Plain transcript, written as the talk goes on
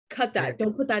Cut that.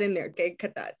 Don't put that in there. Okay,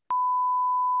 cut that.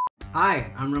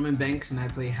 Hi, I'm Roman Banks and I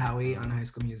play Howie on High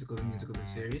School Musical, the musical, the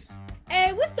series.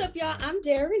 Hey, what's up, y'all? I'm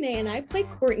Dara Renee and I play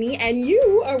Kourtney, and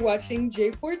you are watching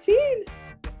J14.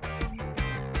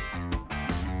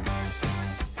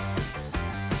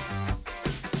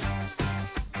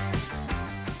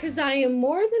 Because I am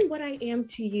more than what I am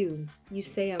to you. You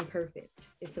say I'm perfect.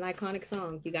 It's an iconic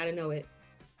song. You gotta know it.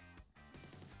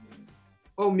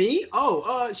 Oh, me?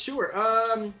 Oh, sure.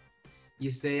 You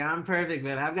say I'm perfect,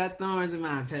 but I've got thorns in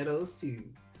my petals too.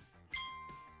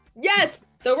 Yes,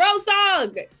 the Rose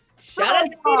song. Shout out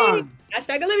to me.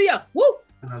 Hashtag Olivia. Woo.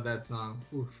 I love that song.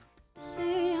 Oof.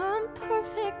 Say I'm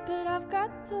perfect, but I've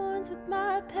got thorns with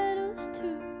my petals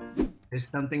too. There's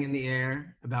something in the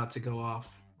air about to go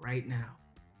off right now.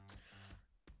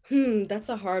 That's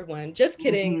a hard one. Just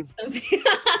kidding.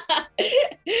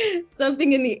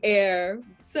 Something in the air.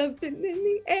 Something in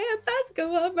the air about to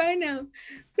go off right now.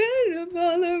 Running up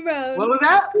all around. What was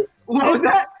that? What was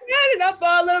that? Running up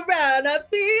all around. I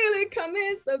feel it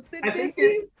coming. Something. I think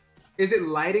is it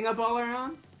lighting up all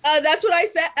around? That's what I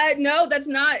said. No, that's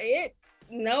not it.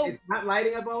 No. It's not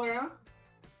lighting up all around?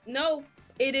 No,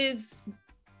 it is.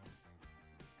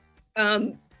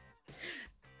 Line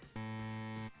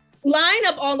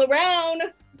up all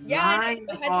around. Yeah. Line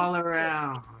up all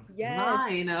around. Yes.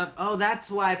 Line up. Oh,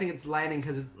 that's why I think it's lighting,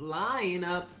 because it's line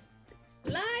up.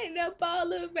 Line up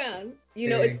all around. You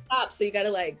know, it's pop, so you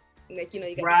gotta like you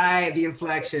gotta. Right, the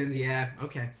inflections. Yeah.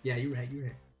 Okay. Yeah, you're right. You're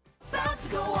right. About to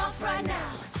go off right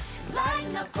now.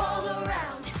 Line up all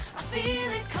around. I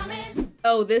feel it coming.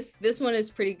 Oh, this one is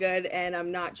pretty good, and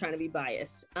I'm not trying to be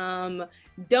biased. Don't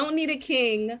need a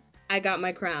king. I got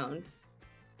my crown.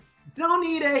 Don't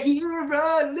need a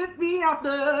hero, lift me off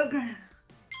the ground.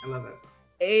 I love it.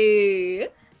 Hey.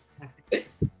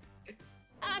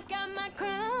 I got my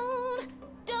crown.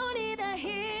 Don't need a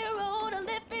hero to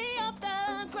lift me off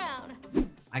the ground.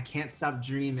 I can't stop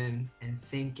dreaming and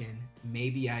thinking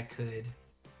maybe I could.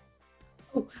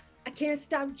 Oh, I can't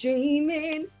stop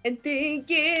dreaming and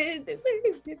thinking.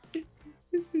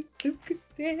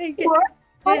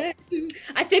 What?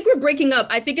 I think we're breaking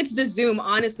up. I think it's the Zoom.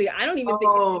 Honestly, I don't even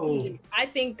think. I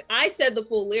think I said the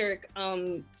full lyric.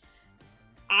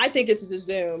 I think it's the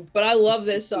Zoom, but I love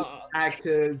this song. I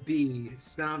could be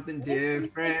something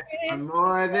different or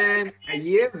more than a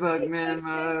yearbook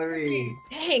memory.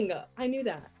 Dang, I knew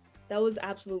that. That was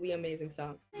absolutely amazing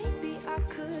song. Maybe I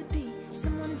could be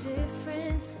someone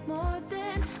different, more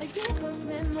than a yearbook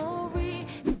memory.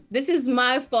 This is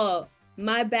my fault.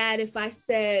 My bad if I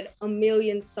said a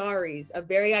million sorries. A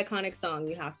very iconic song.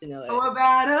 You have to know it. Oh,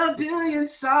 about a billion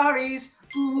sorries.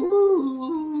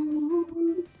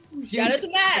 Ooh. Shout out to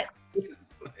Matt.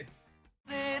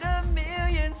 Said a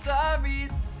million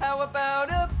sorries. How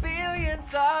about a billion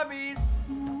sorries?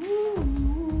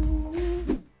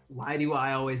 Ooh. Why do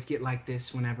I always get like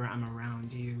this whenever I'm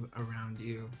around you, around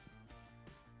you?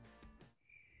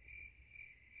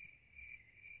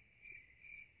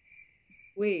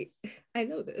 Wait, I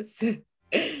know this.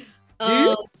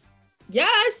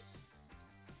 Yes.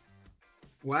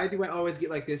 Why do I always get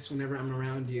like this whenever I'm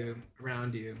around you,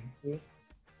 around you?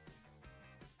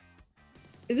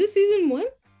 Is this season 1?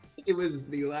 It was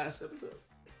the last episode.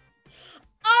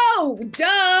 Oh, duh.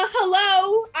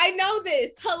 Hello. I know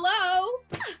this. Hello.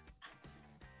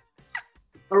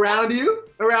 Around you?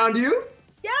 Around you?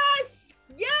 Yes.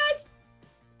 Yes.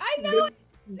 I know it.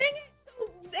 Sing it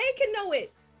so they can know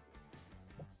it.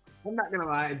 I'm not gonna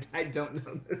lie, I don't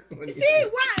know this one. See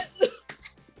what?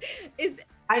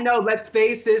 I know. Let's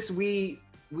face this. I don't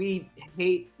even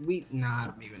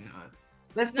know it.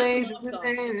 Let's face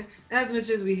it. As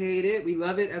much as we hate it, we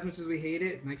love it as much as we hate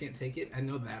it, and I can't take it. I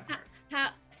know that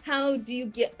part. How do you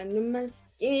get under my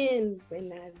skin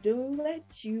when I don't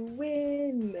let you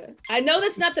win? I know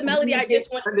that's not the melody. I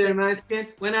just want under my skin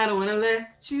when I don't want to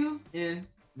let you in.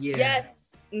 Yeah. Yes.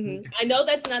 Mm-hmm. I know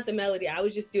that's not the melody. I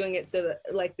was just doing it so that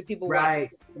like the people right.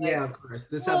 Like, yeah, of course.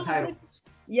 The subtitles.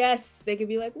 Yes, they could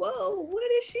be like, "Whoa, what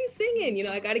is she singing?" You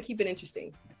know, I got to keep it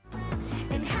interesting.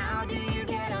 And how do you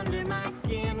get under my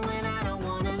skin when I don't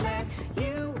want to let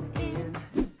you in?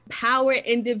 Power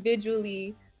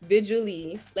individually,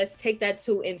 visually. Let's take that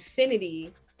to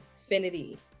infinity.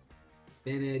 Infinity.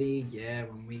 Infinity. Yeah,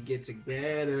 when we get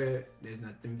together, there's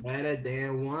nothing better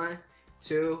than 1,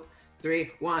 2,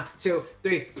 3. 1, 2,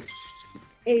 3.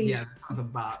 Hey. Yeah, that sounds a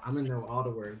bop. I'm gonna know all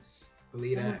the words.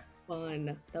 Believe that.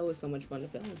 Fun. That was so much fun to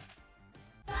film.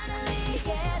 Finally,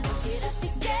 yeah, look at us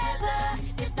together.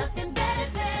 There's nothing better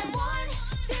than 1,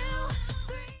 2,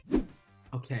 3.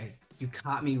 Okay, you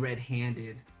caught me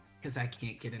red-handed because I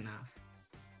can't get enough.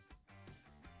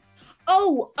 Oh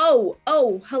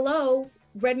Hello.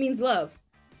 Red means love.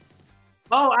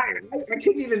 Oh, I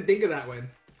couldn't even think of that one.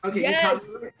 Okay, Yes.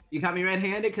 you caught me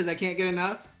red-handed because I can't get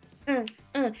enough. And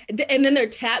then their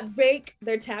tap break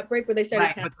where they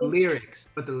started tapping.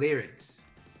 But the lyrics.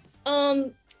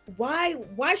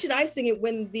 Why should I sing it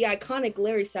when the iconic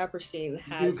Larry Saperstein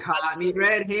has? You caught me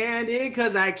red-handed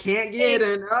because I can't get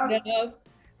enough.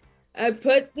 I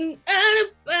put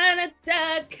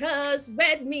cause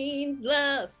red means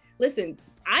love. Listen,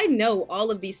 I know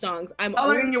all of these songs.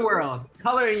 Color in your world.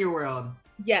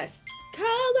 Yes.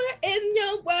 Color in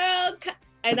your world.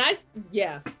 And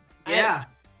yeah.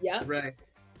 Right.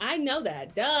 I know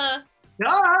that. Duh.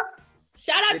 Duh.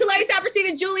 Shout out to Larry Saperstein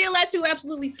and Julia Les, who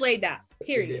absolutely slayed that.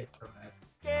 Period.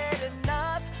 Get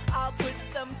enough, I'll put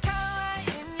some color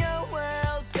in your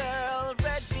world, girl.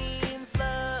 Red means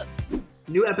love.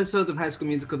 New episodes of High School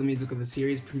Musical, the musical, the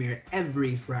series premiere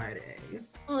every Friday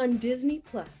On Disney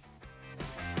Plus.